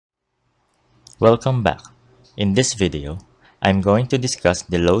Welcome back. In this video, I'm going to discuss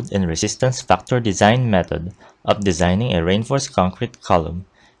the load and resistance factor design method of designing a reinforced concrete column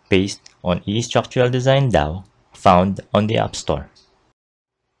based on eStructural Design Tao found on the App Store.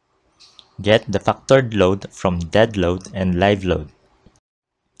 Get the factored load from dead load and live load.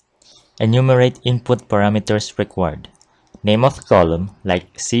 Enumerate input parameters required. Name of column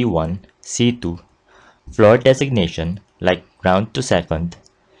like C1, C2, floor designation like ground to second,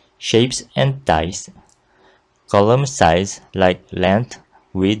 shapes and ties, column size like length,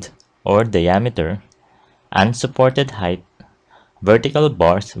 width, or diameter, unsupported height, vertical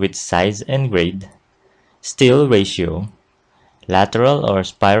bars with size and grade, steel ratio, lateral or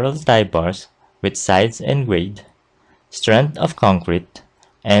spiral tie bars with size and grade, strength of concrete,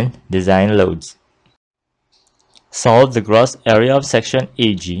 and design loads. Solve the gross area of section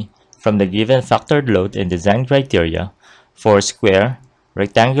AG from the given factored load and design criteria for square,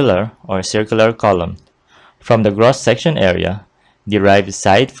 rectangular, or circular column. From the gross section area, derive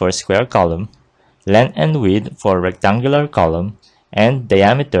side for square column, length and width for rectangular column, and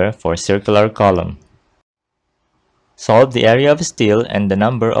diameter for circular column. Solve the area of steel and the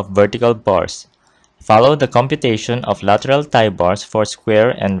number of vertical bars. Follow the computation of lateral tie bars for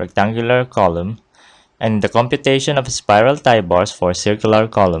square and rectangular column, and the computation of spiral tie bars for circular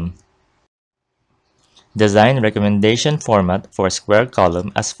column. Design recommendation format for square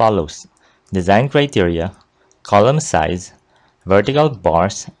column as follows: design criteria, column size, vertical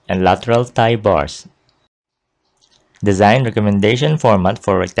bars, and lateral tie bars. Design recommendation format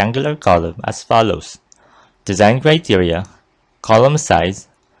for rectangular column as follows: design criteria, column size,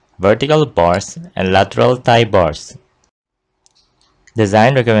 vertical bars, and lateral tie bars.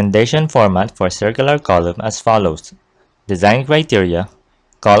 Design recommendation format for circular column as follows: design criteria,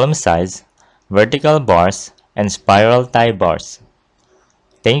 column size, vertical bars, and spiral tie bars.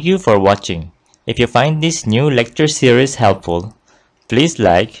 Thank you for watching. If you find this new lecture series helpful, please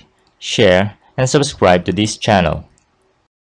like, share, and subscribe to this channel.